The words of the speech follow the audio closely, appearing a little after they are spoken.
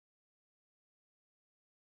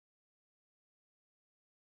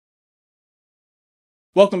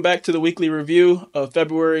Welcome back to the weekly review of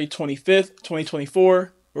February 25th,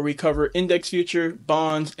 2024, where we cover index future,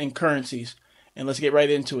 bonds, and currencies. And let's get right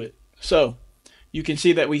into it. So, you can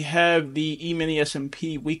see that we have the E-mini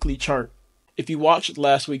S&P weekly chart. If you watched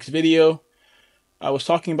last week's video, I was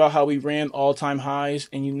talking about how we ran all-time highs,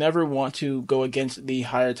 and you never want to go against the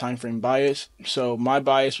higher time frame bias. So my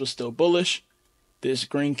bias was still bullish. This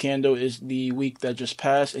green candle is the week that just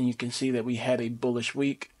passed, and you can see that we had a bullish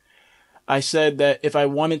week. I said that if I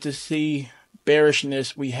wanted to see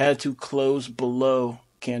bearishness, we had to close below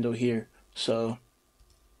candle here. So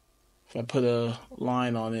if I put a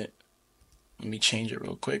line on it, let me change it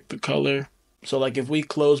real quick, the color. So like if we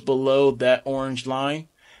close below that orange line,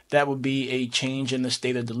 that would be a change in the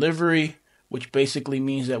state of delivery, which basically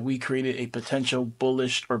means that we created a potential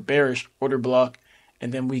bullish or bearish order block,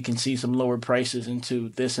 and then we can see some lower prices into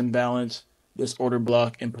this imbalance, this order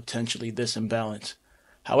block, and potentially this imbalance.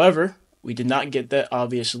 However, we did not get that,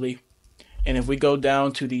 obviously. And if we go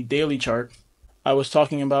down to the daily chart, I was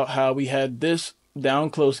talking about how we had this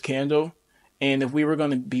down close candle. And if we were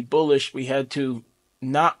going to be bullish, we had to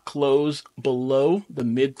not close below the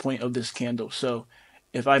midpoint of this candle. So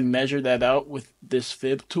if I measure that out with this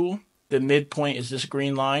fib tool, the midpoint is this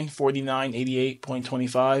green line,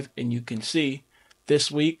 4988.25. And you can see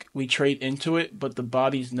this week we trade into it, but the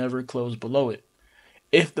bodies never closed below it.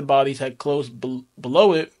 If the bodies had closed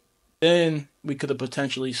below it, then we could have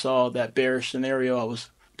potentially saw that bearish scenario I was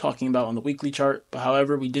talking about on the weekly chart. But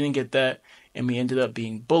however, we didn't get that, and we ended up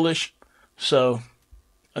being bullish. So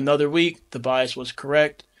another week, the bias was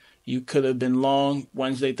correct. You could have been long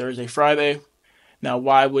Wednesday, Thursday, Friday. Now,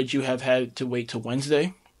 why would you have had to wait till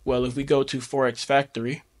Wednesday? Well, if we go to Forex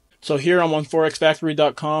Factory. So here I'm on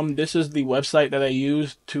forexfactory.com. This is the website that I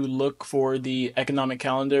use to look for the economic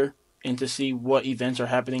calendar and to see what events are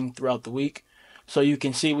happening throughout the week. So you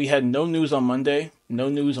can see we had no news on Monday, no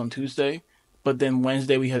news on Tuesday, but then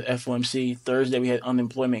Wednesday we had FOMC, Thursday we had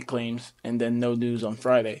unemployment claims, and then no news on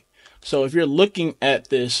Friday. So if you're looking at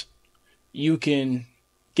this, you can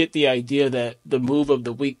get the idea that the move of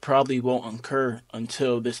the week probably won't occur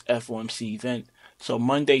until this FOMC event. So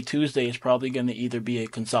Monday, Tuesday is probably going to either be a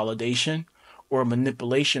consolidation or a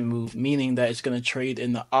manipulation move, meaning that it's going to trade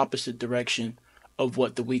in the opposite direction of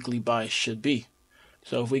what the weekly bias should be.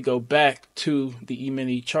 So if we go back to the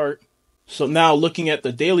E-mini chart, so now looking at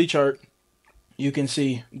the daily chart, you can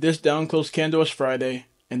see this down close candle is Friday,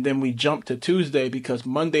 and then we jump to Tuesday because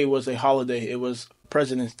Monday was a holiday. It was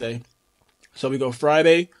President's Day. So we go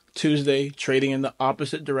Friday, Tuesday, trading in the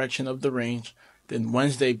opposite direction of the range. Then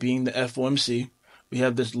Wednesday being the FOMC. We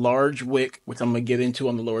have this large wick, which I'm going to get into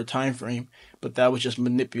on the lower time frame, but that was just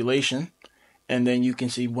manipulation. And then you can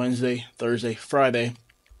see Wednesday, Thursday, Friday,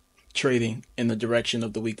 trading in the direction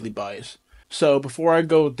of the weekly bias. So before I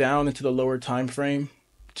go down into the lower time frame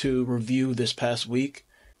to review this past week,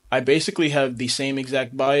 I basically have the same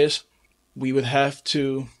exact bias. We would have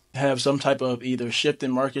to have some type of either shift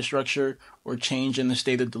in market structure or change in the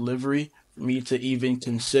state of delivery for me to even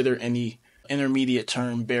consider any intermediate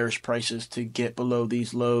term bearish prices to get below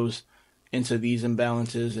these lows into these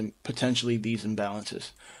imbalances and potentially these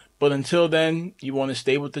imbalances. But until then, you want to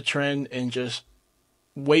stay with the trend and just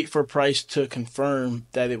wait for price to confirm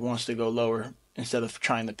that it wants to go lower instead of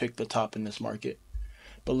trying to pick the top in this market.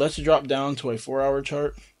 But let's drop down to a 4-hour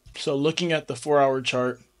chart. So looking at the 4-hour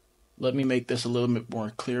chart, let me make this a little bit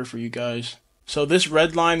more clear for you guys. So this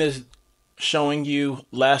red line is showing you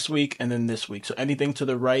last week and then this week. So anything to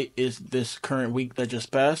the right is this current week that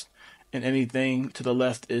just passed, and anything to the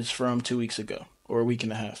left is from 2 weeks ago or a week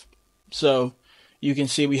and a half. So you can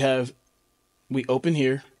see we open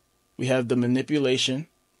here. We have the manipulation.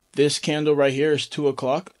 This candle right here is 2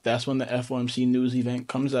 o'clock. That's when the FOMC news event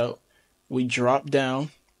comes out. We drop down.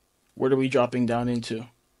 What are we dropping down into?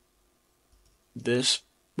 This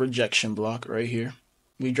rejection block right here.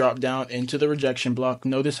 We drop down into the rejection block.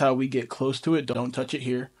 Notice how we get close to it. Don't touch it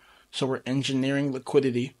here. So we're engineering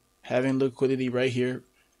liquidity, having liquidity right here.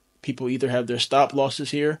 People either have their stop losses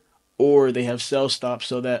here or they have sell stops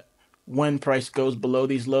so that when price goes below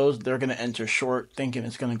these lows, they're going to enter short thinking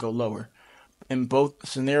it's going to go lower. In both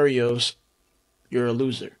scenarios, you're a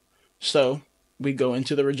loser. So we go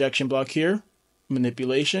into the rejection block here,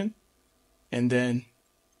 manipulation, and then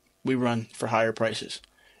we run for higher prices.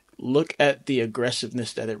 Look at the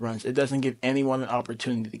aggressiveness that it runs. It doesn't give anyone an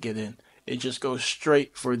opportunity to get in. It just goes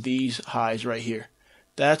straight for these highs right here.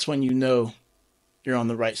 That's when you know you're on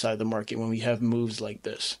the right side of the market, when we have moves like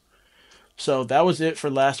this. So that was it for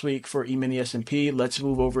last week for E-mini S&P. Let's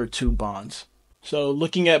move over to bonds. So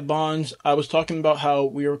looking at bonds, I was talking about how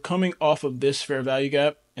we were coming off of this fair value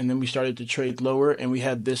gap, and then we started to trade lower, and we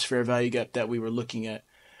had this fair value gap that we were looking at.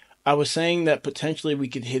 I was saying that potentially we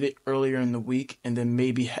could hit it earlier in the week and then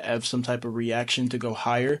maybe have some type of reaction to go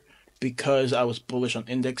higher because I was bullish on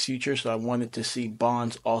index futures, so I wanted to see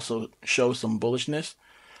bonds also show some bullishness.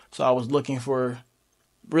 So I was looking for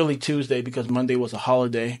really Tuesday, because Monday was a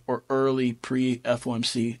holiday, or early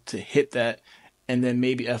pre-FOMC to hit that, and then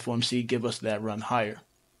maybe FOMC give us that run higher.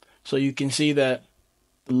 So you can see that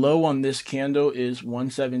the low on this candle is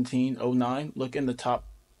 117.09. Look in the top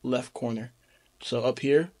left corner. So up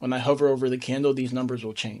here, when I hover over the candle, these numbers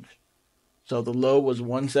will change. So the low was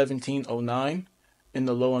 117.09, and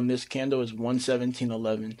the low on this candle is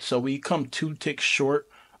 117.11. So we come 2 ticks short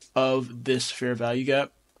of this fair value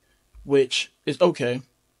gap, which is okay.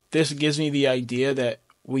 This gives me the idea that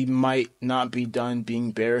we might not be done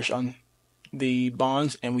being bearish on the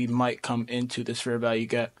bonds, and we might come into this fair value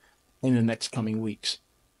gap in the next coming weeks,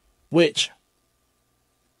 which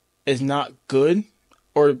is not good.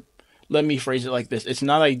 Or let me phrase it like this. It's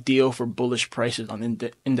not ideal for bullish prices on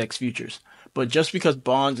index futures. But just because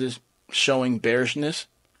bonds is showing bearishness,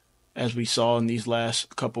 as we saw in these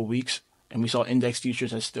last couple weeks, and we saw index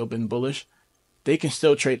futures has still been bullish, they can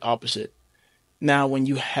still trade opposite. Now, when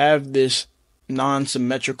you have this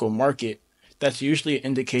non-symmetrical market, that's usually an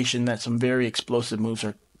indication that some very explosive moves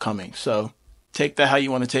are coming. So take that how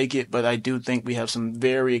you want to take it, but I do think we have some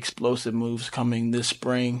very explosive moves coming this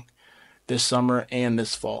spring, this summer, and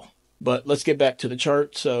this fall. But let's get back to the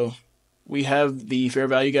chart. So we have the fair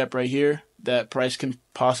value gap right here that price can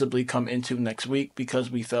possibly come into next week because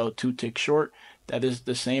we fell 2 ticks short. That is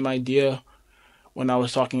the same idea when I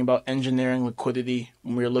was talking about engineering liquidity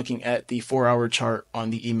when we were looking at the 4-hour chart on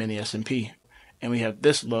the E-mini S&P. And we have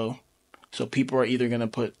this low. So people are either going to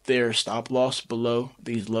put their stop loss below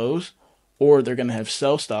these lows, or they're going to have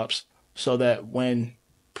sell stops so that when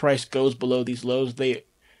price goes below these lows, they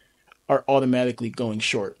are automatically going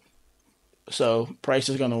short. So price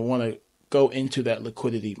is going to want to go into that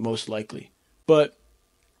liquidity most likely. But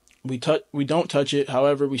we don't touch it.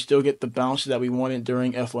 However, we still get the bounce that we wanted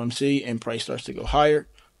during FOMC, and price starts to go higher.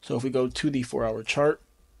 So if we go to the 4-hour chart,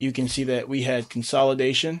 you can see that we had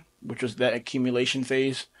consolidation, which was that accumulation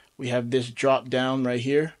phase. We have this drop down right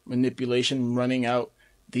here, manipulation running out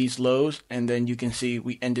these lows, and then you can see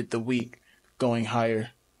we ended the week going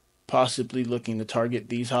higher, possibly looking to target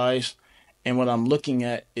these highs. And what I'm looking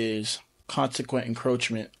at is consequent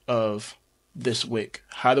encroachment of this wick.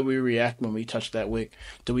 How do we react when we touch that wick?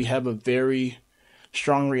 Do we have a very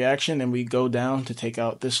strong reaction and we go down to take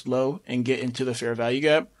out this low and get into the fair value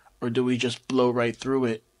gap, or do we just blow right through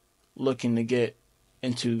it looking to get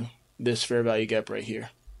into this fair value gap right here?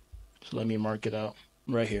 So let me mark it out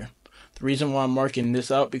right here. The reason why I'm marking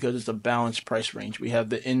this out because it's a balanced price range. We have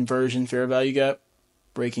the inversion fair value gap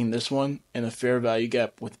breaking this one and a fair value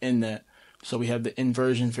gap within that. So we have the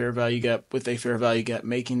inversion fair value gap with a fair value gap,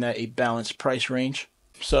 making that a balanced price range.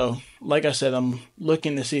 So like I said, I'm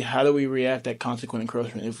looking to see how do we react at consequent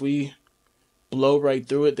encroachment. If we blow right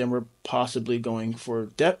through it, then we're possibly going for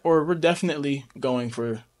we're definitely going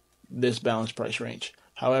for this balanced price range.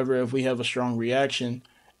 However, if we have a strong reaction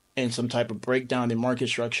and some type of breakdown in market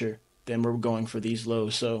structure, then we're going for these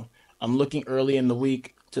lows. So I'm looking early in the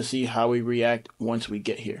week to see how we react once we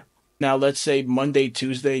get here. Now, let's say Monday,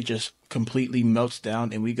 Tuesday just completely melts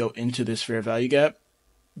down and we go into this fair value gap.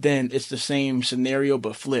 Then it's the same scenario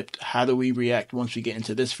but flipped. How do we react once we get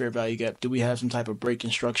into this fair value gap? Do we have some type of break in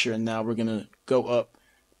structure and now we're going to go up,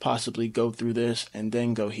 possibly go through this and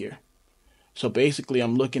then go here? So basically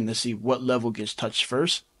I'm looking to see what level gets touched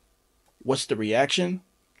first, what's the reaction,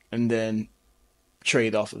 and then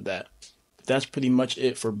trade off of that. That's pretty much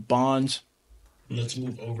it for bonds. Let's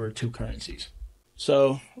move over to currencies.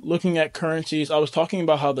 So looking at currencies, I was talking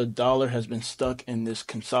about how the dollar has been stuck in this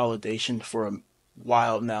consolidation for a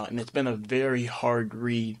while now, and it's been a very hard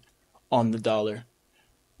read on the dollar.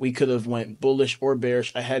 We could have went bullish or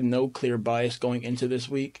bearish. I had no clear bias going into this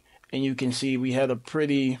week, and you can see we had a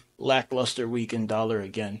pretty lackluster week in dollar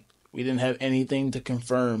again. We didn't have anything to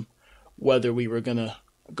confirm whether we were going to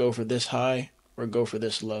go for this high or go for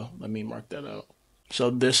this low. Let me mark that out. So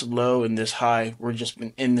this low and this high, we're just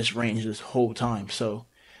been in this range this whole time. So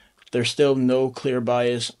there's still no clear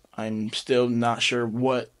bias. I'm still not sure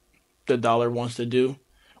what the dollar wants to do,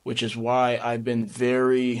 which is why I've been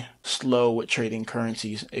very slow with trading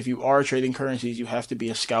currencies. If you are trading currencies, you have to be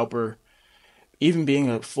a scalper. Even being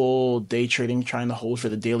a full day trading, trying to hold for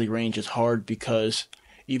the daily range is hard because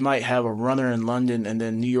you might have a runner in London and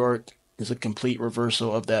then New York is a complete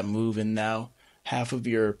reversal of that move, and now half of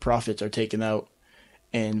your profits are taken out.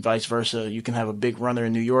 And vice versa, you can have a big runner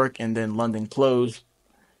in New York and then London close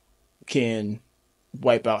can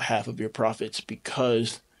wipe out half of your profits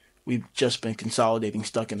because we've just been consolidating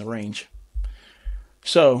stuck in the range.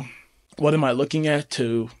 So what am I looking at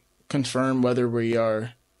to confirm whether we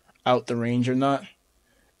are out the range or not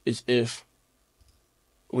is if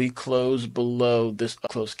we close below this up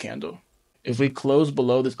close candle. If we close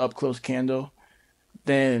below this up close candle,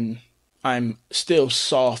 then I'm still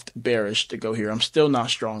soft bearish to go here. I'm still not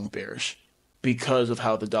strong bearish because of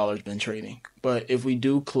how the dollar's been trading. But if we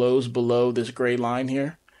do close below this gray line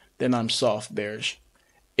here, then I'm soft bearish.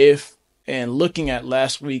 And looking at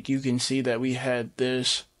last week, you can see that we had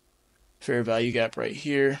this fair value gap right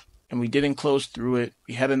here, and we didn't close through it.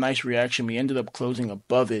 We had a nice reaction. We ended up closing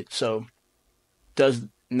above it. So does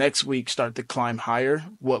next week start to climb higher?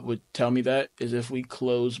 What would tell me that is if we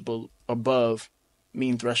close above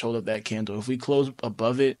mean threshold of that candle. If we close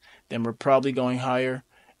above it, then we're probably going higher,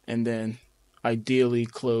 and then ideally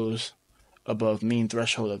close above mean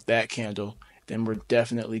threshold of that candle, then we're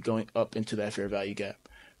definitely going up into that fair value gap.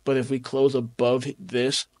 But if we close above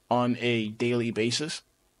this on a daily basis,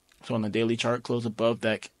 so on the daily chart, close above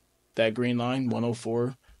that green line,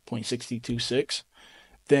 104.626,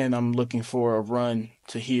 then I'm looking for a run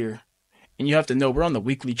to here. And you have to know we're on the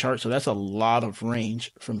weekly chart, so that's a lot of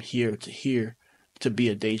range from here to here to be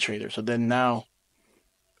a day trader. So then now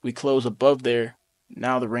we close above there.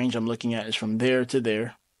 Now the range I'm looking at is from there to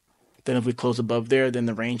there. Then if we close above there, then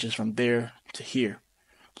the range is from there to here.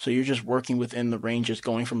 So you're just working within the ranges,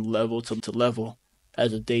 going from level to level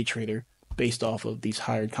as a day trader based off of these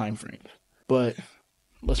higher time frames. But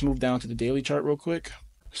let's move down to the daily chart real quick.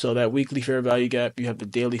 So that weekly fair value gap, you have the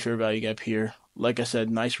daily fair value gap here. Like I said,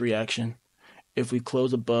 nice reaction. If we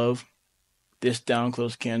close above this down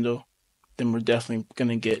close candle, then we're definitely going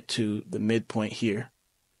to get to the midpoint here.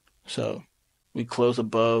 So we close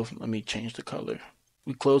above, let me change the color.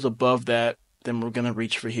 We close above that, then we're going to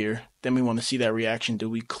reach for here. Then we want to see that reaction. Do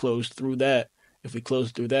we close through that? If we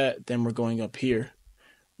close through that, then we're going up here,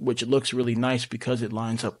 which looks really nice because it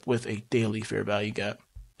lines up with a daily fair value gap.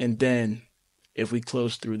 And then if we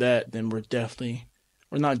close through that, then we're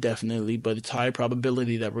not definitely, but it's high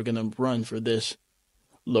probability that we're going to run for this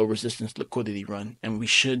low resistance liquidity run. And we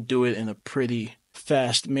should do it in a pretty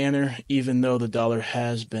fast manner, even though the dollar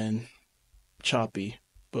has been choppy.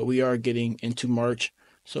 But we are getting into March,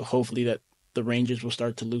 so hopefully that the ranges will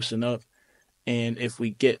start to loosen up. And if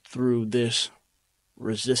we get through this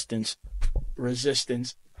resistance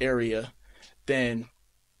area, then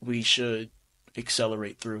we should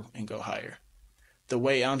accelerate through and go higher. The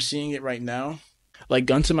way I'm seeing it right now, like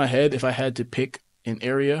gun to my head, if I had to pick an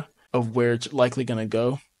area of where it's likely going to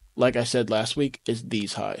go, like I said last week, is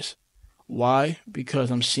these highs. Why?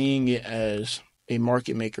 Because I'm seeing it as a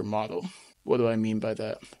market maker model. What do I mean by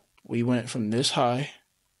that? We went from this high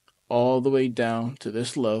all the way down to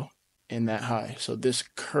this low and that high. So this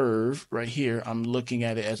curve right here, I'm looking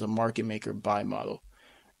at it as a market maker buy model.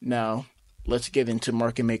 Now, let's get into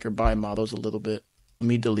market maker buy models a little bit. Let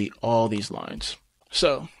me delete all these lines.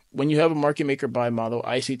 So when you have a market maker buy model,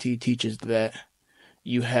 ICT teaches that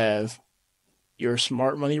you have your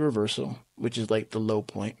smart money reversal, which is like the low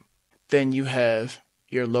point. Then you have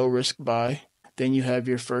your low risk buy. Then you have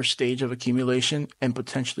your first stage of accumulation and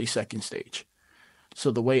potentially second stage. So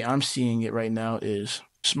the way I'm seeing it right now is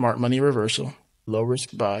smart money reversal, low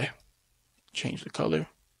risk buy, change the color,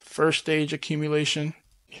 first stage accumulation,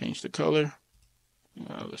 change the color.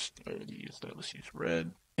 Let's use that. Let's use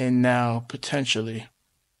red. And now potentially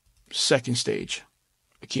second stage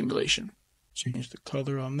accumulation. Change the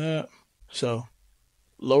color on that. So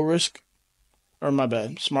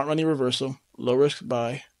smart money reversal, low risk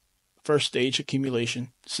buy, first stage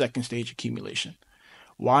accumulation, second stage accumulation.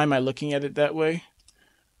 Why am I looking at it that way?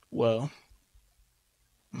 Well,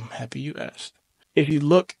 I'm happy you asked. If you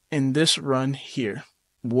look in this run here,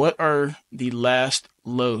 what are the last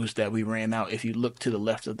lows that we ran out if you look to the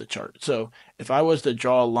left of the chart? So if I was to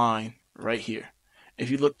draw a line right here, if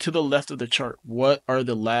you look to the left of the chart, what are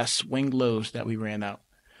the last swing lows that we ran out?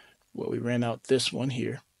 Well, we ran out this one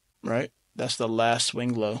here, right? That's the last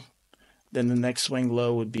swing low. Then the next swing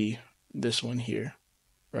low would be this one here,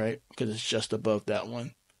 right? Because it's just above that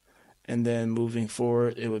one. And then moving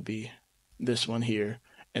forward, it would be this one here,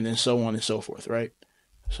 and then so on and so forth, right?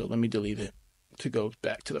 So let me delete it to go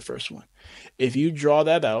back to the first one. If you draw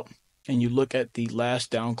that out and you look at the last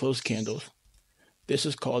down close candles, this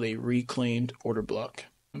is called a reclaimed order block.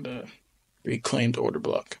 Reclaimed order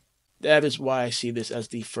block. That is why I see this as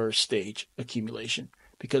the first stage accumulation,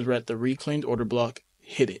 because we're at the reclaimed order block,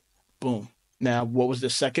 hit it, boom. Now, what was the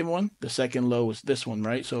second one? The second low was this one,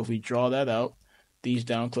 right? So if we draw that out, these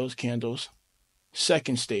down close candles,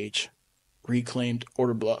 second stage, reclaimed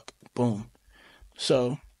order block, boom.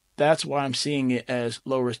 So that's why I'm seeing it as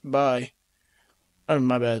low risk buy.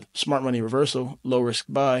 My bad, smart money reversal, low risk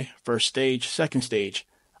buy, first stage, second stage.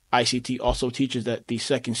 ICT also teaches that the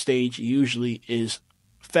second stage usually is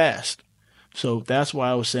fast. So that's why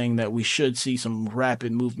I was saying that we should see some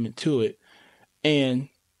rapid movement to it. And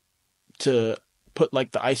to put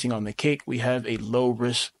like the icing on the cake, we have a low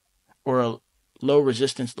risk or a low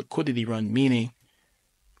resistance liquidity run, meaning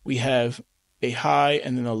we have a high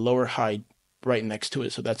and then a lower high right next to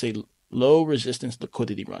it. So that's a low resistance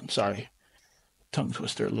liquidity run. Sorry, tongue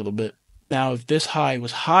twister a little bit. Now, if this high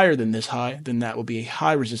was higher than this high, then that will be a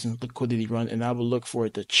high resistance liquidity run, and I will look for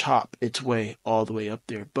it to chop its way all the way up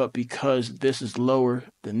there. But because this is lower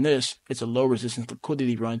than this, it's a low resistance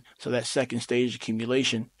liquidity run, so that second stage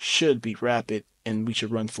accumulation should be rapid, and we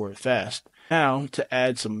should run for it fast. Now, to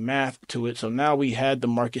add some math to it, so now we had the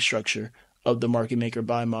market structure of the market maker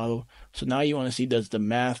buy model. So now you want to see, does the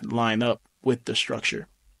math line up with the structure?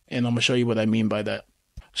 And I'm going to show you what I mean by that.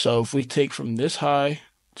 So if we take from this high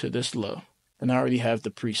to this low, and I already have the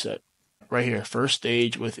preset right here, first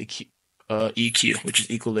stage with EQ, which is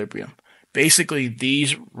equilibrium. Basically,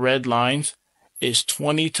 these red lines is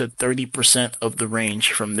 20 to 30% of the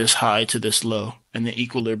range from this high to this low, and the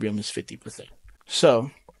equilibrium is 50%.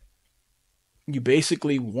 So you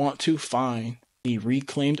basically want to find a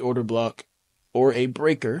reclaimed order block or a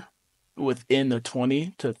breaker within the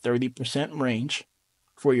 20 to 30% range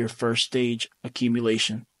for your first stage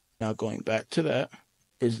accumulation. Now going back to that,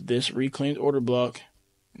 is this reclaimed order block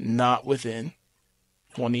not within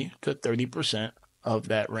 20 to 30% of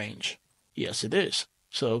that range? Yes, it is.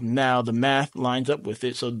 So now the math lines up with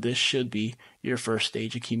it, so this should be your first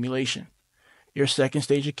stage accumulation. Your second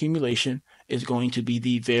stage accumulation is going to be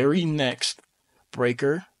the very next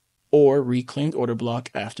breaker or reclaimed order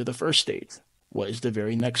block after the first stage. What is the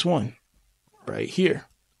very next one? Right here.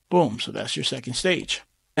 Boom. So that's your second stage.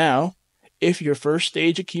 Now, if your first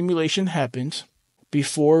stage accumulation happens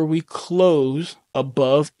before we close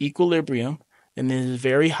above equilibrium, then there's a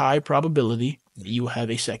very high probability that you will have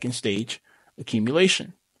a second stage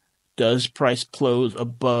accumulation. Does price close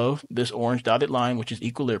above this orange dotted line, which is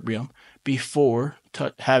equilibrium, before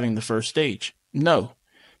having the first stage? No.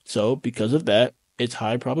 So because of that, it's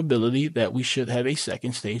high probability that we should have a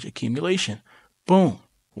second stage accumulation. Boom.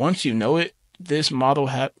 Once you know it, this model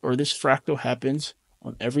or this fractal happens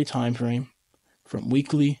on every time frame from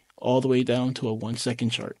weekly all the way down to a 1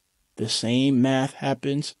 second chart. The same math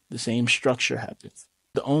happens, the same structure happens.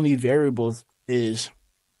 The only variables is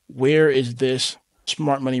where is this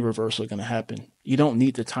smart money reversal going to happen? You don't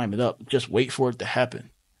need to time it up. Just wait for it to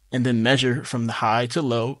happen. And then measure from the high to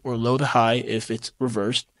low or low to high if it's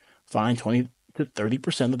reversed. Find 20 to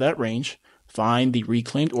 30% of that range. Find the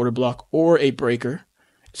reclaimed order block or a breaker.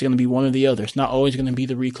 It's going to be one or the other. It's not always going to be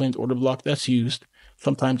the reclaimed order block that's used.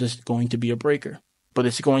 Sometimes it's going to be a breaker, but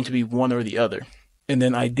it's going to be one or the other. And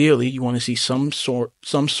then ideally, you want to see some sort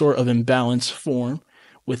of imbalance form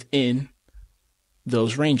within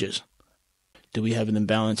those ranges. Do we have an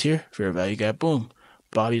imbalance here? Fair value gap, boom.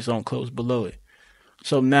 Bodies don't close below it.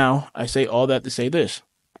 So now I say all that to say this.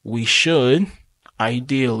 We should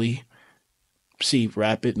ideally see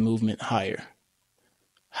rapid movement higher.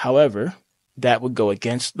 However, that would go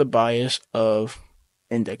against the bias of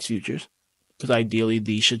index futures, because ideally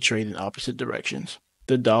these should trade in opposite directions.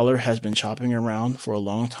 The dollar has been chopping around for a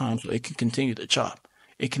long time, so it can continue to chop.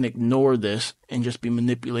 It can ignore this and just be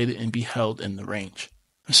manipulated and be held in the range.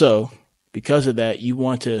 So because of that, you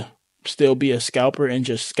want to still be a scalper and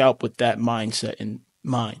just scalp with that mindset in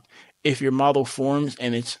mind. If your model forms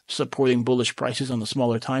and it's supporting bullish prices on the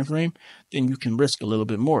smaller time frame, then you can risk a little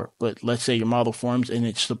bit more. But let's say your model forms and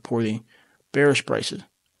it's supporting bearish prices,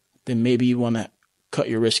 then maybe you want to cut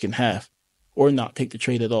your risk in half or not take the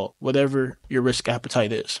trade at all, whatever your risk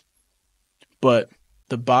appetite is. But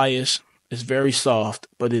the bias is very soft,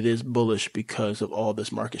 but it is bullish because of all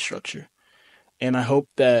this market structure. And I hope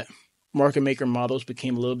that market maker models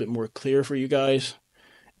became a little bit more clear for you guys.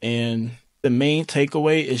 And the main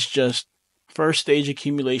takeaway is just first stage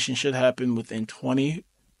accumulation should happen within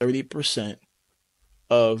 20-30%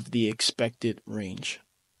 of the expected range,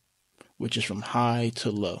 which is from high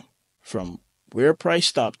to low. From where price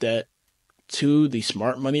stopped at to the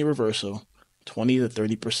smart money reversal, 20 to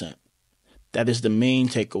 30%. That is the main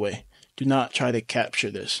takeaway. Do not try to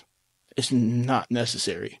capture this. It's not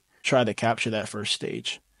necessary. Try to capture that first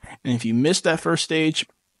stage. And if you miss that first stage,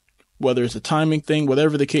 whether it's a timing thing,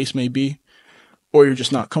 whatever the case may be, or you're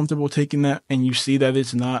just not comfortable taking that and you see that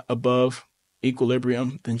it's not above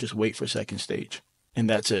equilibrium, then just wait for second stage. And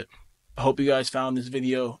that's it. I hope you guys found this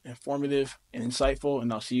video informative and insightful,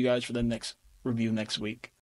 and I'll see you guys for the next review next week.